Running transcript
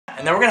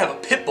and then we're gonna have a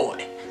Pip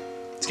Boy.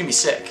 It's gonna be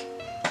sick.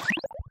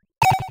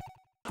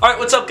 Alright,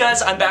 what's up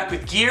guys? I'm back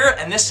with gear,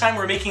 and this time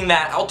we're making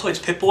that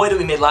Altoids Pip Boy that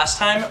we made last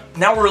time.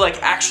 Now we're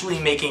like actually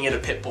making it a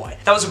Pip Boy.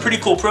 That was a pretty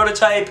cool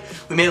prototype.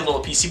 We made a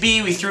little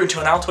PCB, we threw it into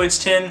an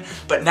Altoids tin,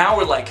 but now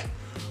we're like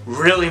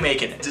really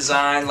making it.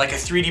 Design like a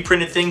 3D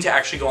printed thing to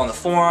actually go on the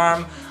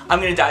forearm. I'm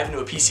gonna dive into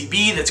a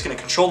PCB that's gonna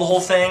control the whole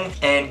thing,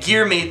 and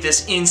Gear made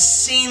this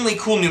insanely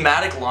cool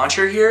pneumatic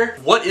launcher here.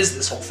 What is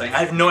this whole thing? I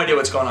have no idea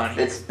what's going on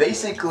here. It's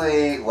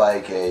basically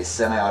like a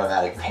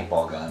semi-automatic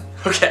paintball gun.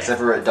 Okay. Except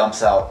for it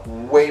dumps out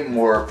way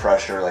more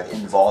pressure, like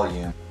in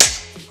volume.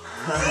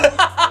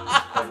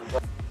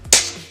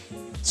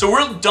 So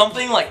we're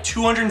dumping like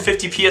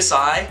 250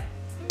 PSI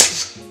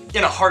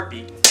in a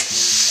heartbeat.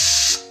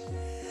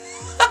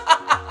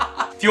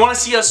 If you want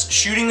to see us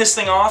shooting this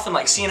thing off and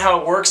like seeing how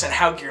it works and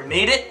how Gear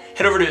made it,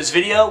 head over to his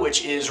video,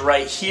 which is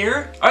right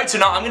here. Alright, so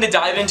now I'm going to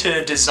dive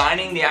into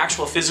designing the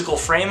actual physical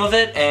frame of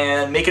it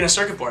and making a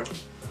circuit board.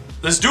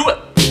 Let's do it!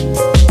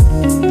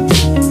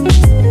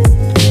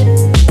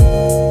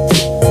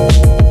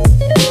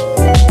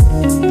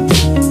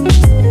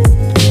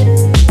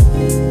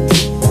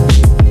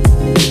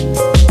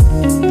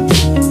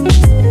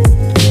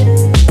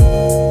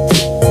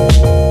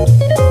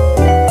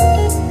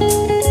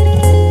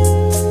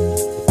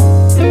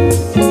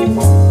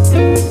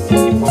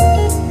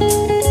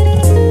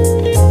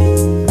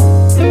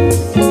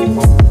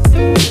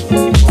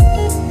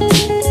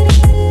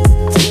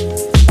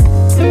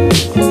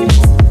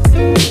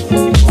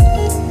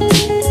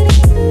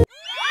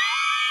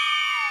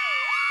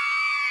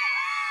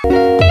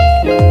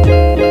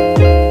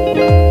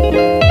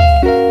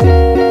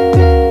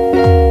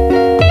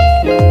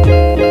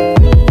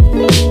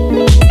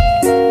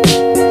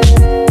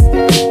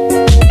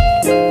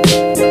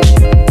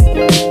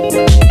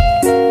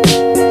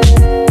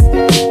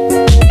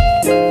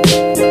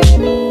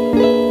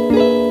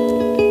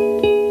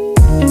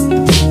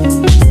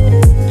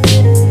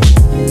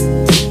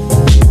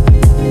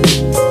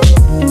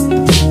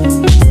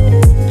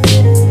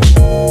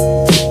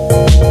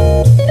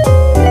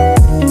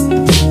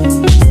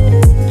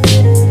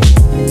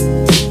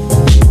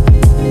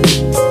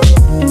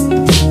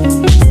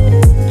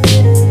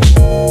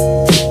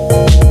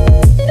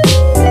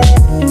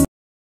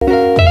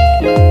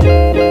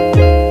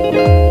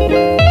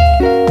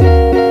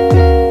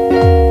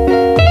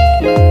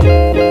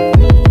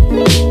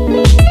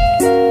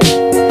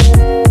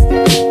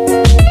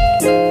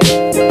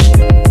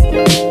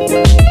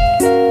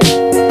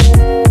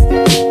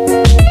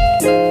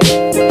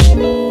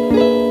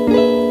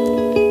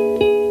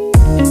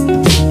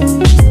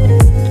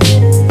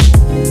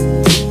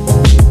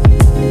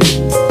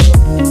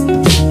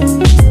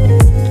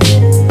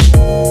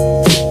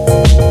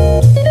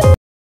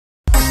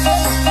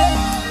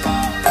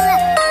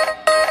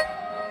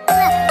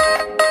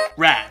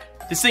 Rad.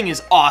 This thing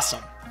is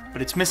awesome,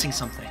 but it's missing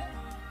something.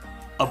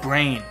 A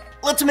brain.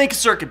 Let's make a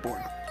circuit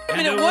board.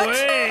 And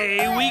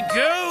away we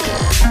go!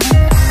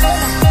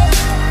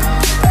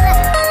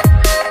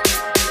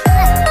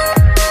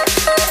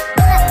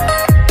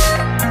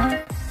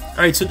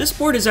 Alright, so this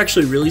board is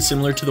actually really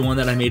similar to the one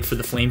that I made for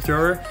the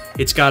flamethrower.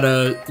 It's got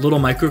a little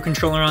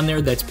microcontroller on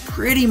there that's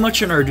pretty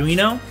much an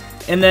Arduino,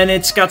 and then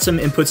it's got some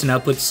inputs and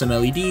outputs, some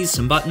LEDs,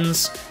 some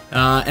buttons,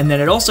 and then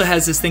it also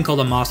has this thing called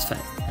a MOSFET.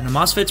 And a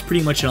MOSFET's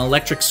pretty much an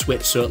electric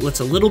switch, so it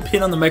lets a little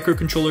pin on the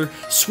microcontroller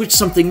switch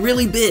something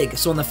really big.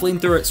 So on the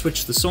flamethrower it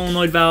switched the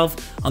solenoid valve.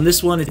 On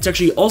this one it's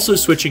actually also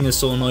switching the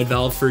solenoid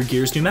valve for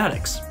Gear's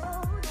pneumatics.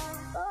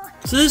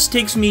 So this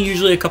takes me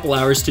usually a couple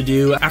hours to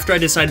do. After I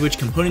decide which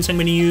components I'm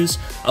going to use,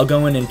 I'll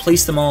go in and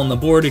place them all on the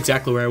board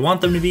exactly where I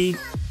want them to be.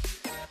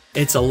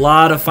 It's a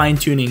lot of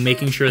fine-tuning,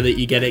 making sure that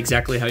you get it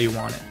exactly how you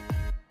want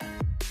it.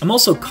 I'm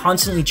also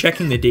constantly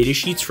checking the data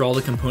sheets for all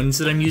the components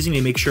that I'm using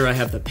to make sure I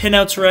have the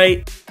pinouts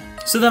right.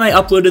 So then I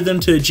uploaded them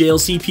to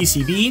JLC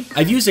PCB.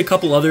 I've used a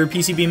couple other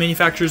PCB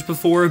manufacturers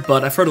before,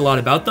 but I've heard a lot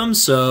about them,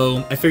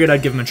 so I figured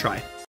I'd give them a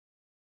try.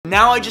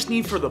 Now I just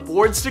need for the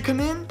boards to come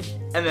in,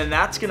 and then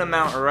that's gonna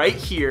mount right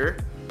here.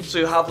 So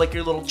you'll have like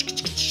your little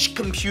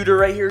computer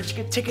right here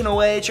ticking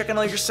away, checking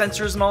all your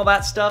sensors and all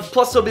that stuff.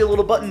 Plus there'll be a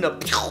little button to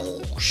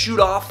shoot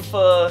off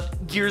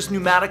Gear's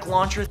pneumatic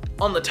launcher.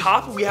 On the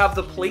top we have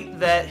the plate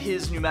that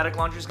his pneumatic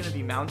launcher is gonna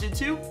be mounted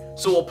to.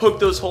 So we'll poke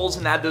those holes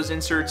and add those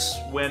inserts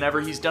whenever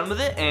he's done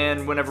with it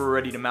and whenever we're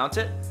ready to mount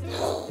it.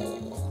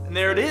 And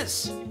there it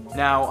is.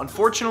 Now,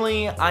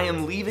 unfortunately, I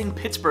am leaving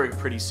Pittsburgh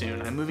pretty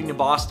soon. I'm moving to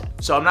Boston,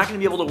 so I'm not going to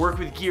be able to work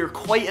with Gear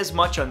quite as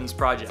much on these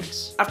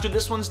projects. After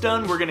this one's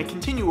done, we're going to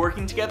continue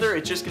working together.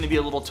 It's just going to be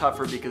a little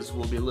tougher because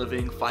we'll be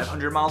living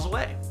 500 miles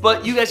away.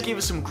 But you guys gave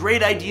us some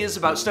great ideas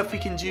about stuff we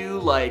can do,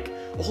 like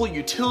a whole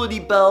utility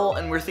belt,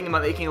 and we're thinking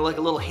about making like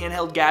a little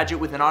handheld gadget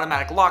with an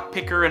automatic lock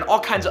picker and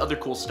all kinds of other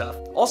cool stuff.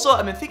 Also,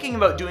 I've been thinking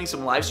about doing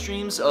some live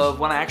streams of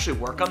when I actually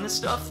work on this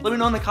stuff. Let me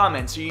know in the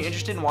comments. Are you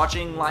interested in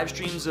watching live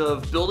streams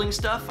of building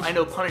stuff? I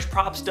know Punish Furnish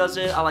Props does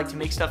it. I Like to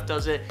Make Stuff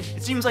does it.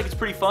 It seems like it's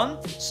pretty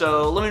fun,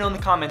 so let me know in the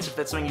comments if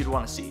that's something you'd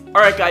want to see.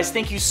 Alright guys,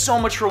 thank you so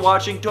much for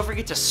watching. Don't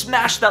forget to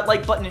smash that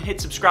like button and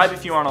hit subscribe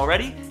if you aren't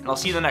already, and I'll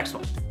see you in the next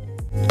one.